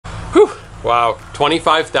Wow,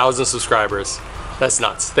 25,000 subscribers. That's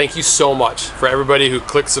nuts. Thank you so much for everybody who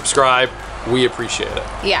clicked subscribe. We appreciate it.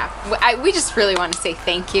 Yeah, we just really want to say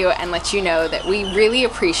thank you and let you know that we really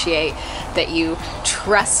appreciate that you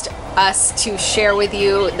trust us to share with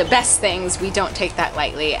you the best things. We don't take that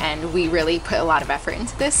lightly, and we really put a lot of effort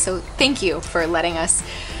into this. So thank you for letting us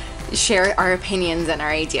share our opinions and our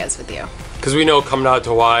ideas with you. Because we know coming out to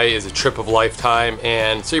Hawaii is a trip of a lifetime,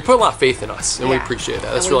 and so you put a lot of faith in us, and we appreciate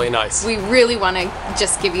that. That's really nice. We really want to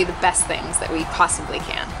just give you the best things that we possibly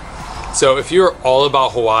can. So if you're all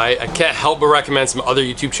about Hawaii, I can't help but recommend some other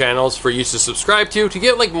YouTube channels for you to subscribe to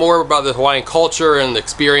get like more about the Hawaiian culture and the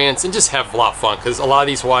experience, and just have a lot of fun, because a lot of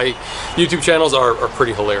these Hawaii YouTube channels are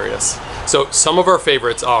pretty hilarious. So some of our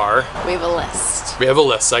favorites are... We have a list. We have a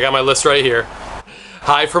list. I got my list right here.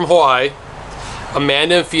 Hi from Hawaii.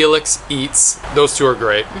 Amanda and Felix Eats. Those two are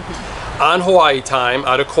great. On Hawaii Time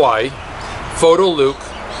out of Kauai. Photo Luke.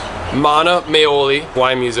 Mana Meoli.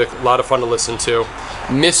 Hawaiian music. A lot of fun to listen to.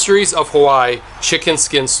 Mysteries of Hawaii, Chicken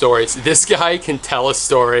Skin Stories. This guy can tell a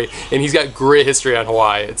story, and he's got great history on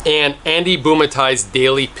Hawaii. And Andy Bumatai's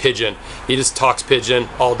Daily Pigeon. He just talks pigeon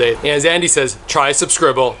all day. And as Andy says, try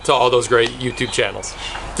subscribe to all those great YouTube channels.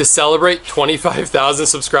 To celebrate 25,000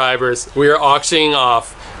 subscribers, we are auctioning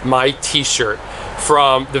off my t-shirt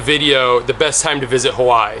from the video, The Best Time to Visit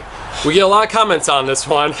Hawaii. We get a lot of comments on this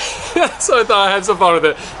one, so I thought I had some fun with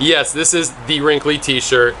it. Yes, this is the wrinkly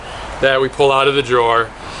t-shirt that we pull out of the drawer.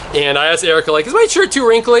 And I asked Erica, like, is my shirt too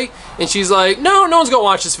wrinkly? And she's like, no one's gonna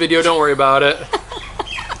watch this video, don't worry about it.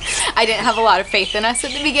 I didn't have a lot of faith in us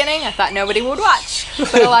at the beginning. I thought nobody would watch.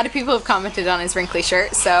 But a lot of people have commented on his wrinkly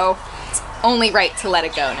shirt, so it's only right to let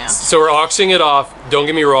it go now. So we're auctioning it off. Don't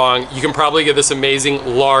get me wrong, you can probably get this amazing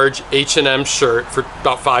large H&M shirt for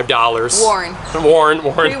about $5.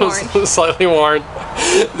 Worn. Slightly worn.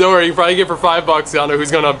 Don't worry, you can probably get it for $5. I don't know who's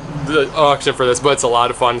gonna auction for this, but it's a lot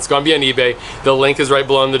of fun. It's gonna be on eBay. The link is right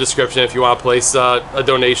below in the description if you want to place a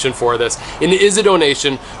donation for this. And it is a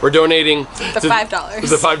donation. We're donating the $5.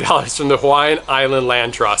 The $5 from the Hawaiian Island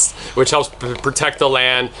Land Trust, which helps protect the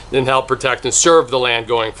land and help protect and serve the land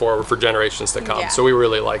going forward for generations to come. Yeah. So we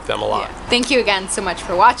really like them a lot. Yeah. Thank you again so much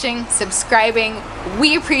for watching, subscribing.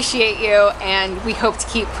 We appreciate you, and we hope to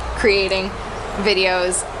keep creating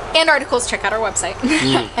videos and articles. Check out our website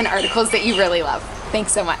and articles that you really love.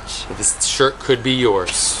 Thanks so much. This shirt could be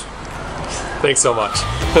yours. Thanks so much.